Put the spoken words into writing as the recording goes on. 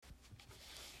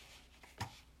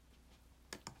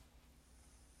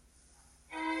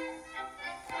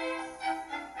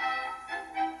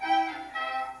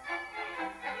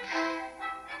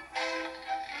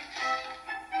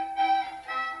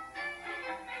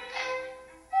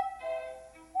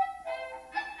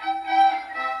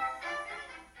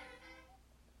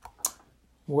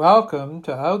Welcome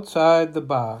to Outside the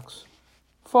Box,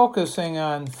 focusing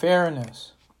on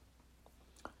fairness.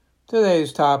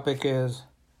 Today's topic is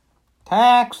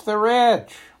tax the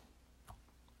rich.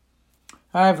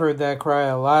 I've heard that cry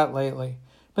a lot lately,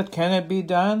 but can it be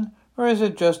done, or is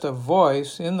it just a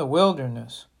voice in the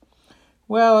wilderness?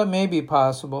 Well, it may be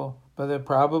possible, but it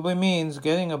probably means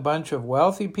getting a bunch of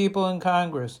wealthy people in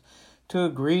Congress to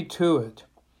agree to it,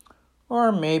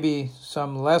 or maybe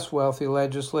some less wealthy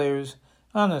legislators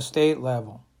on a state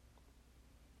level.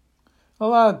 A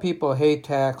lot of people hate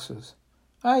taxes.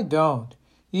 I don't,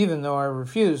 even though I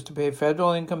refused to pay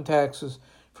federal income taxes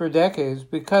for decades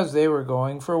because they were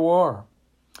going for war.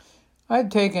 I'd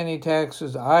take any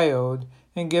taxes I owed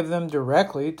and give them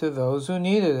directly to those who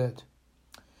needed it.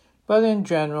 But in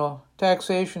general,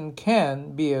 taxation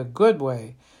can be a good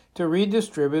way to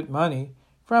redistribute money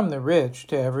from the rich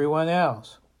to everyone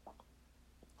else.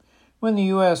 When the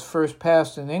U.S. first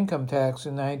passed an income tax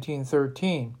in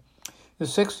 1913, the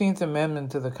 16th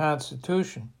Amendment to the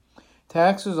Constitution,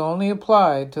 taxes only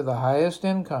applied to the highest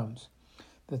incomes.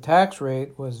 The tax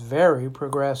rate was very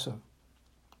progressive.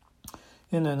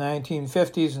 In the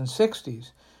 1950s and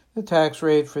 60s, the tax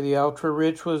rate for the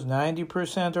ultra-rich was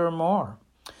 90% or more.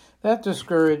 That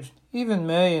discouraged even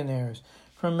millionaires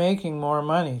from making more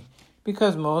money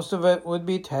because most of it would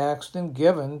be taxed and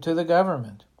given to the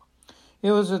government.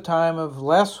 It was a time of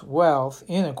less wealth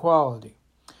inequality.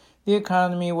 The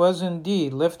economy was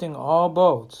indeed lifting all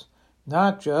boats,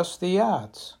 not just the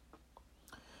yachts.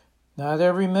 Not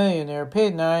every millionaire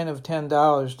paid $9 of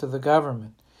 $10 to the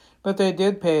government, but they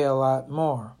did pay a lot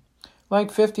more, like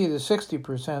 50 to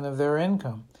 60% of their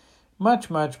income,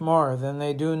 much more than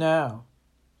they do now.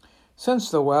 Since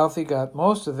the wealthy got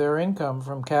most of their income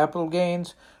from capital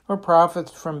gains or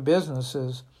profits from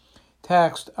businesses,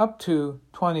 taxed up to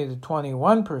 20 to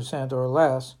 21% or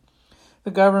less,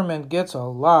 the government gets a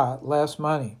lot less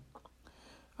money.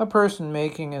 A person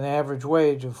making an average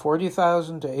wage of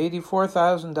 $40,000 to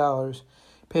 $84,000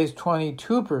 pays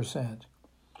 22%.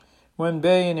 When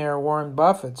billionaire Warren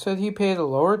Buffett said he paid a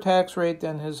lower tax rate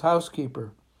than his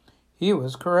housekeeper, he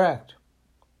was correct.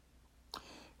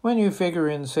 When you figure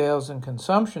in sales and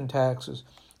consumption taxes,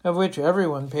 of which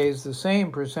everyone pays the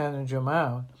same percentage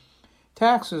amount,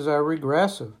 taxes are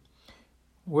regressive,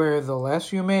 where the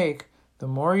less you make, the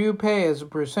more you pay as a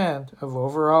percent of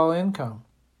overall income.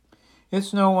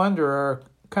 It's no wonder our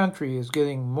country is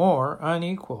getting more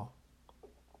unequal.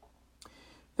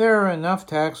 There are enough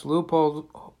tax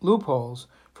loopholes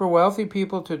for wealthy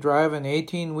people to drive an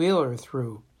 18-wheeler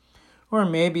through, or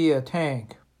maybe a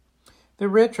tank. The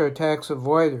rich are tax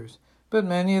avoiders, but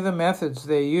many of the methods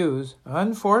they use,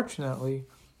 unfortunately,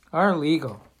 are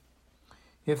legal.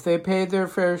 If they paid their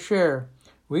fair share,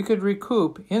 we could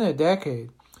recoup in a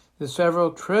decade the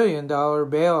several trillion-dollar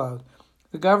bailout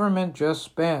the government just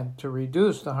spent to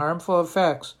reduce the harmful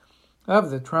effects of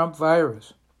the Trump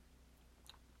virus.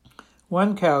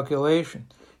 One calculation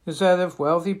is that if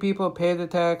wealthy people paid a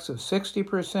tax of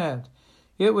 60%,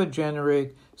 it would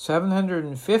generate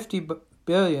 $750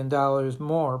 billion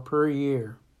more per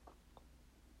year.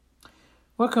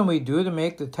 What can we do to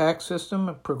make the tax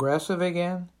system progressive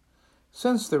again?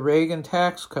 Since the Reagan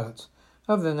tax cuts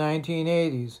of the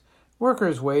 1980s,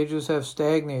 workers' wages have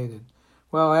stagnated,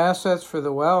 while assets for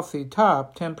the wealthy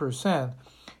top 10%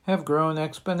 have grown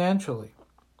exponentially.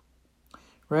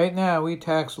 Right now, we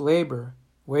tax labor,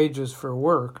 wages for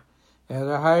work, at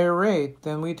a higher rate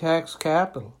than we tax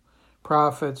capital,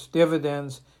 profits,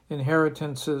 dividends,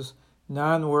 inheritances,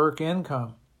 non-work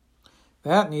income.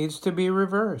 That needs to be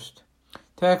reversed.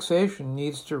 Taxation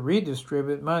needs to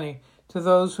redistribute money to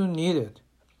those who need it,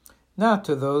 not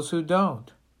to those who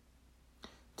don't.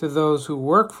 To those who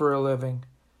work for a living,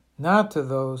 not to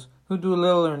those who do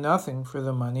little or nothing for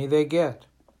the money they get.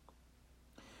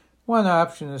 One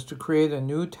option is to create a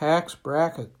new tax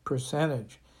bracket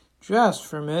percentage just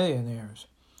for millionaires.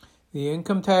 The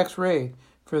income tax rate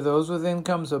for those with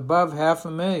incomes above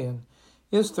 $500,000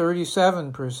 is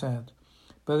 37%,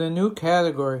 but a new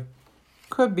category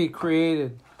could be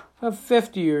created of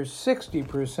 50 or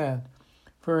 60%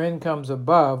 for incomes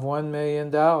above $1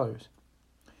 million.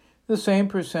 The same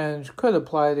percentage could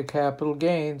apply to capital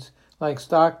gains like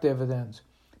stock dividends,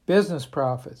 business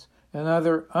profits, and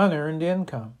other unearned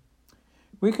income.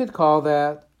 We could call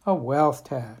that a wealth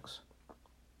tax.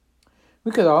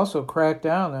 We could also crack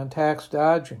down on tax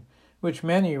dodging, which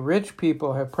many rich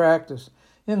people have practiced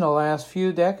in the last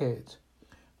few decades.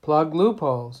 Plug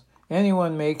loopholes.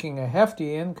 Anyone making a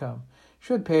hefty income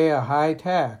should pay a high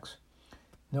tax.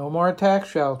 No more tax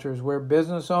shelters where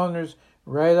business owners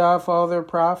write off all their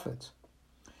profits.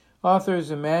 Authors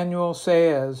Emmanuel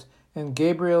Saez and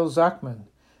Gabriel Zucman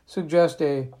suggest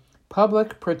a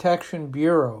Public Protection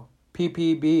Bureau,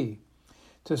 PPB,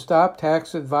 to stop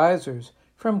tax advisors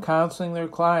from counseling their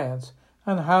clients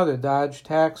on how to dodge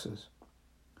taxes.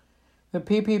 The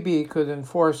PPB could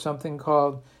enforce something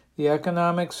called the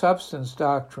Economic Substance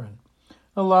Doctrine,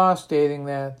 a law stating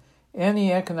that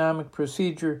any economic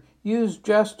procedure used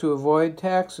just to avoid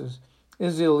taxes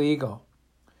is illegal.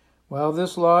 While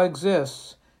this law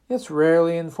exists, it's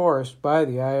rarely enforced by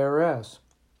the IRS.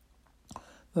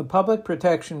 The Public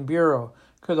Protection Bureau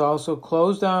could also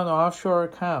close down offshore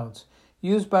accounts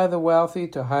used by the wealthy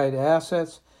to hide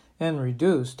assets and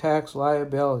reduce tax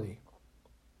liability.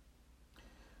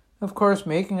 Of course,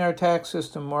 making our tax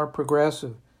system more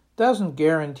progressive doesn't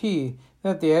guarantee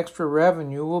that the extra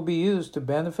revenue will be used to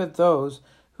benefit those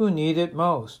who need it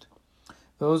most.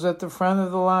 Those at the front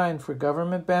of the line for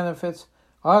government benefits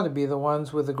ought to be the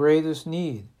ones with the greatest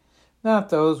need, not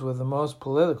those with the most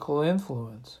political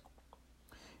influence.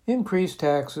 Increased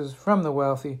taxes from the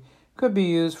wealthy could be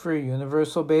used for a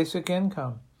universal basic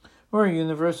income or a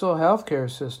universal health care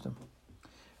system.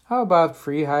 How about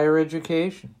free higher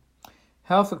education,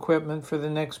 health equipment for the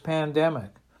next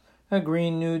pandemic, a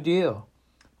Green New Deal,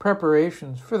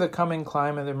 preparations for the coming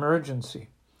climate emergency?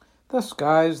 The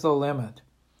sky's the limit.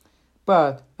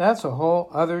 But that's a whole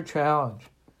other challenge.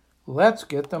 Let's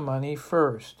get the money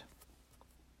first.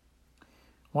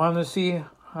 Want to see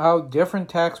how different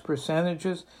tax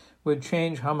percentages would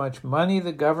change how much money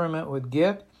the government would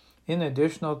get in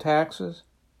additional taxes?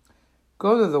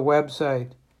 Go to the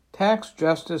website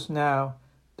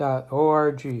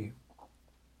taxjusticenow.org.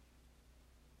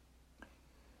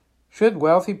 Should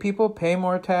wealthy people pay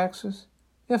more taxes?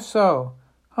 If so,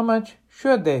 how much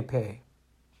should they pay?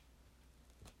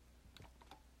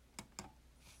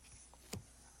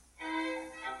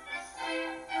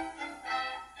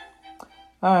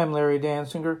 I'm Larry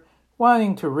Dansinger,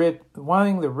 wanting the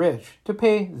rich to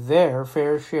pay their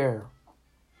fair share.